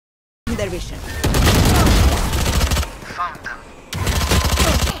their vision.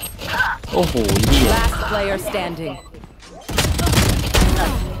 Oh, yeah. Last player standing.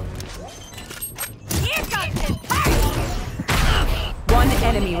 One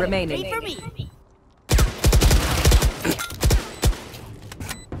enemy remaining. Wait for me.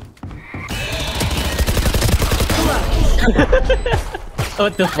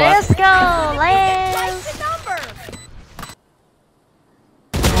 What the fuck? Let's go, let's.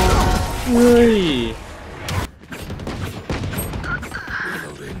 Ui.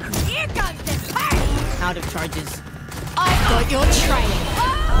 Here comes the party. Out of charges. I've got your trail.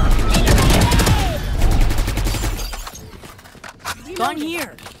 Gone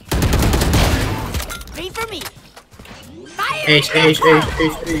here. Wait for me. Fire. Ace.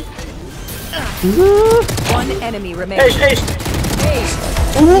 One enemy remaining. Ace.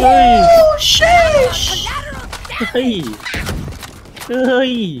 Oh, Sheesh.เฮ้ยเฮ้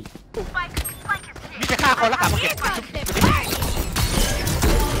ย นี่จะฆ่าคนแล้วกลับมาเก็บ Here comes the party.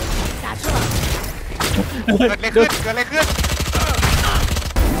 เกิดอะไรขึ้น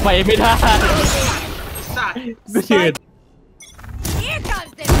ไปไม่ได้กูเฉียด Here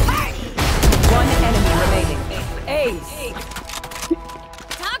comes the party. One enemy remaining. Ace.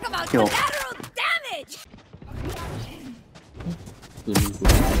 Talk about collateral damage.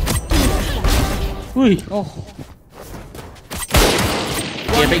 อุ้ยโอ้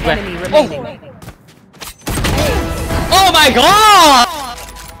เกีย One ร์ไปอีกไป enemy remaining. Oh my god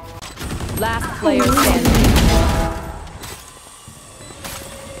Last player standing.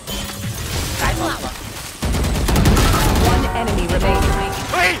 One enemy remaining.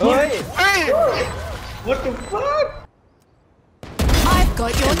 เฮ้ย What the fuck? I've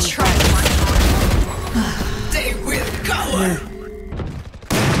got your trail. เ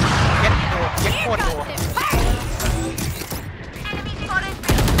ก็ตโคตรโห Comes the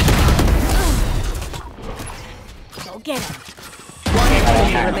party. Go get him. One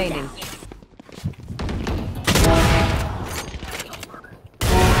enemy remaining.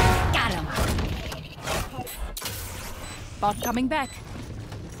 Got him. Bot coming back.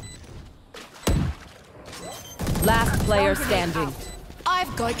 Last player standing.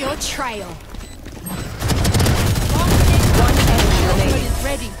 I've got your trail. One enemy remaining. Is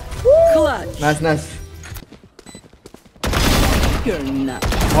ready. Clutch. Nice. You're not.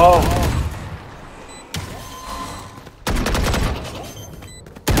 Oh.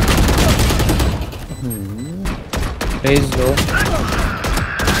 Please go.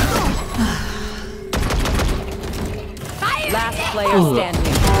 Last player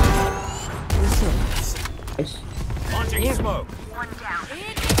standing. Launching smoke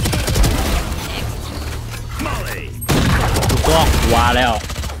ถูกต้องว่าแล้ว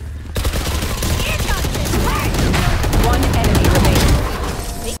One enemy remaining.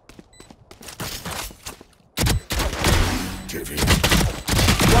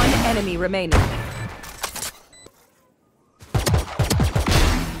 One enemy remaining.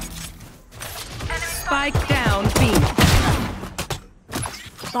 Spike down B.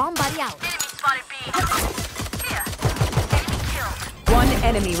 Bomb buddy out. One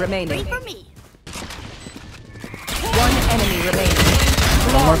enemy remaining. Wait for me. One enemy remaining.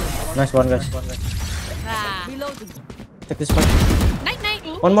 Nice one, guys. Ah. Reloading. Take this one. Night night.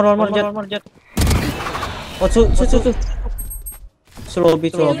 One more, jet. Oh, two. Slow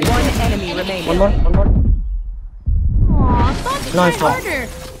beat. One enemy remaining. One more. Aw, thought you Nice tried one. harder.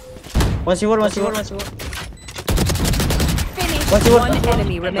 One C4. Finish. One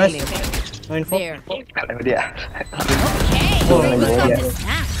enemy remaining. 9-4. There. อะไรไม่ได้ Okay. Oh, Let's yeah. go to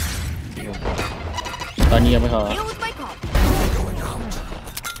snap. ตอนนี้ยังไม่พอ Deal with my call.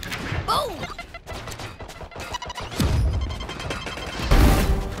 Boom.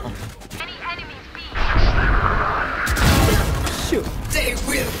 They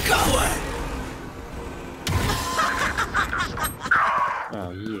will go อ้าว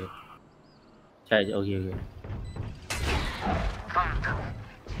เหี้ยใช่โอเค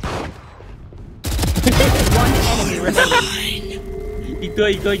One enemy remaining. อีกตัว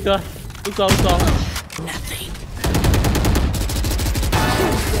ลูกสอง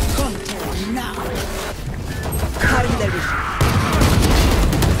Cutting their vision.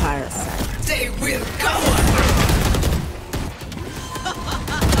 Parasite. They will go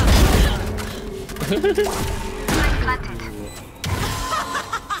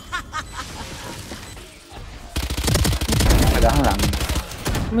ข้างหลัง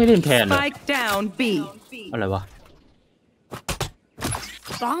ไม่เล่นแทนเลย Spike down B. อะไรวะ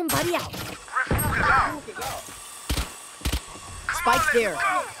Bomb buddy out. Spike's there.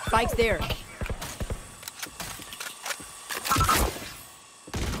 Spike's there.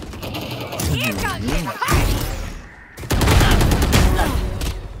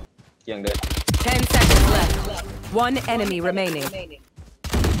 เกียงเดิน 10 seconds left. One enemy remaining.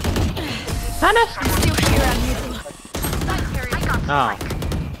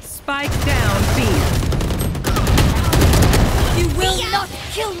 Spike down B. You will not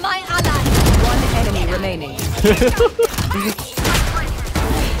kill my ally. One enemy remaining.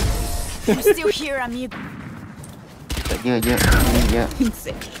 You're still here, amigo. เยอะเยอะเยอะ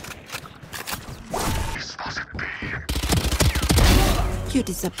You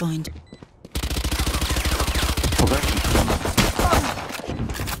disappoint. ผมก็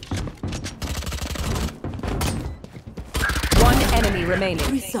One enemy remaining.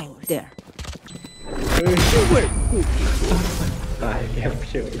 Result there. ตายแกม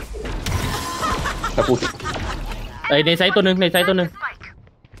เฉย ถ้าพูด ในไซต์ตัวหนึ่งในไซต์ตัวหนึ่ง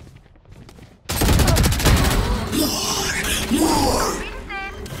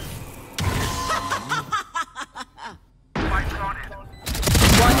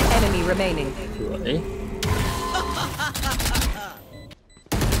One enemy remaining. เอ๊ะ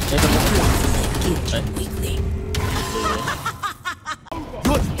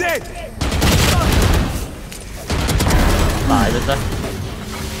You're dead. ตายไปซะ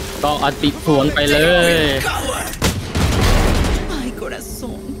ต้องอัดติดสวนไปเลย My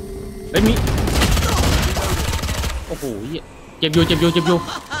corazón. เฮ้ยมีโอ้โหเจ็บอยู่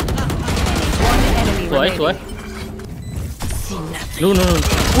One enemy สวย remaining. นู่น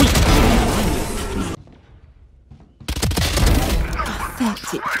อุ้ย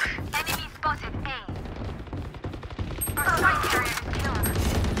Pathetic.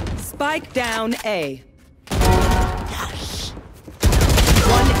 Spike down A.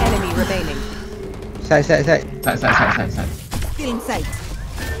 One enemy remaining. ใช่ Still in sight.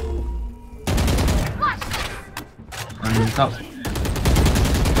 เข้า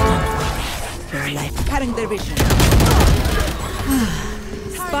Your life. Cutting their vision.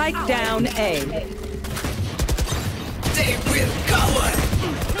 Spike down A. They will cover.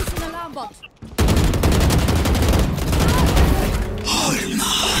 Placing alarm bot. All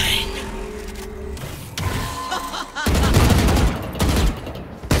mine.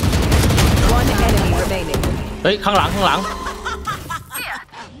 One enemy remaining. เฮ้ยข้างหลัง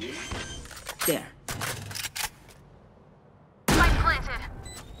There.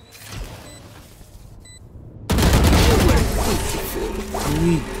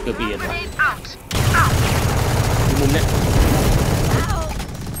อุ้ยเกือบเปลี่ยนว่ะมุมเนี้ย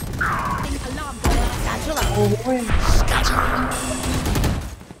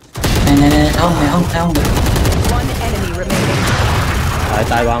ในห้อง One enemy remaining.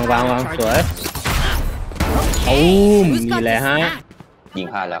 ตายวางสวยตูมนี่แหละฮะ ยิง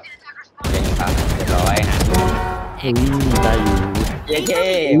พลาดแล้วยิงพลาดเรียบร้อยฮะ ได้อยู่ เย้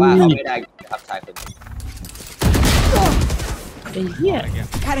ว่าเขาไม่ได้ครับชายคน ไอ้เหี้ย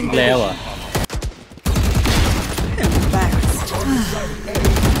Cutting their แล้วอ่ะ embarrassed.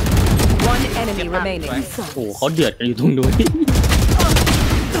 One enemy remaining. โอ้โหเขาเดือดกันอยู่ตรงนู้น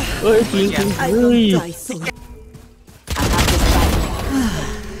เฮ้ยจริง I เฮ้ย don't die soon. I have this fight.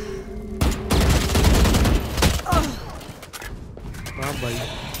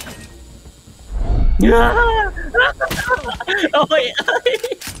 โอ้ย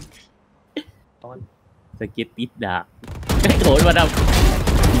สกิดติดดาบโหดมาด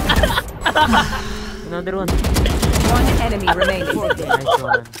Another one. One enemy remaining. Nice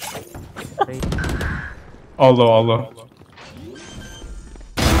one. Allah.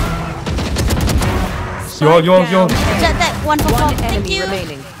 Spike Yo. down Jet that one for A. One Thank enemy you.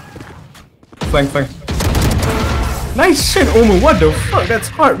 remaining. Flank. Nice shit, Omu. What the fuck? That's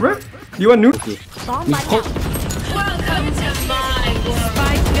hard, bro. You are new? Bomb buddy out.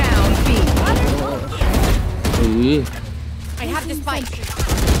 Spike down B. I have this fight.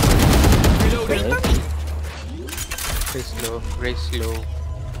 Very slow.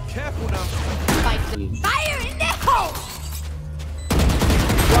 Careful now. Fire in the hole.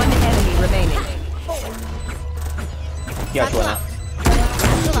 One enemy remaining. เกี่ยวตัวนะ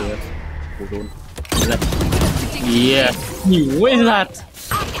เหี้ยหิวไอ้สัตว์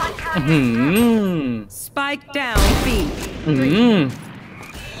Spike down B.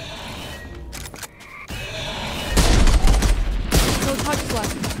 No touch squad.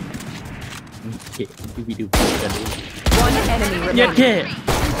 พี่วิดูกัน One enemy เย็ด remaining. แค่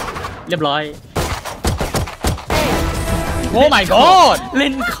เรียบร้อย โอ้ my god เล่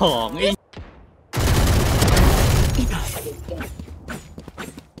นของไอ้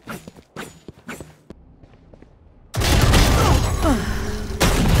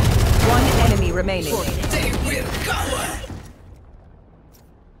One enemy remaining. They will cover.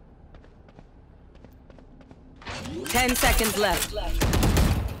 10 seconds left.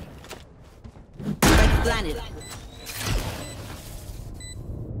 Planet.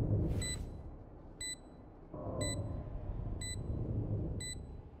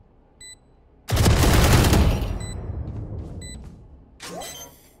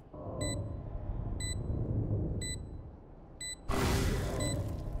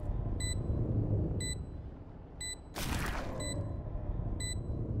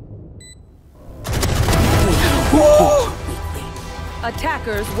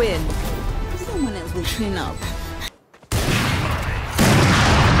 Attackers win. Someone else will clean up.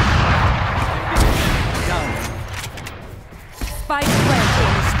 Spike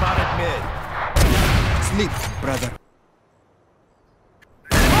planted. Spotted mid. Sleep, brother.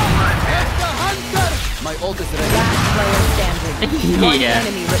 My ult is ready. Last player standing. One Yeah.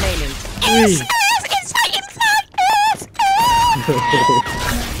 enemy remaining.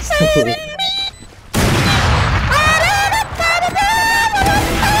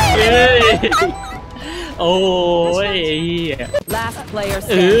โอ้ยไอ้เหี้ย Last player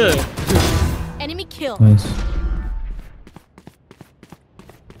เออ standing. Enemy kill. Nice.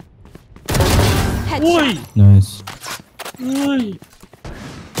 อุ้ย Nice. อุ้ย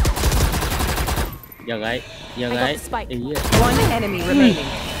ยังไงยังไง I got the spike. ไอ้เหี้ย One enemy remaining.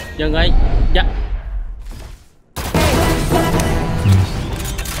 ยังไงยะ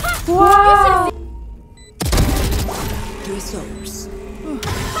Resource.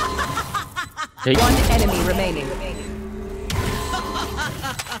 เฮ้ย One enemy remaining.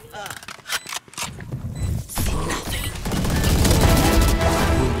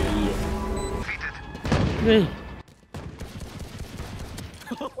 เฮ้ย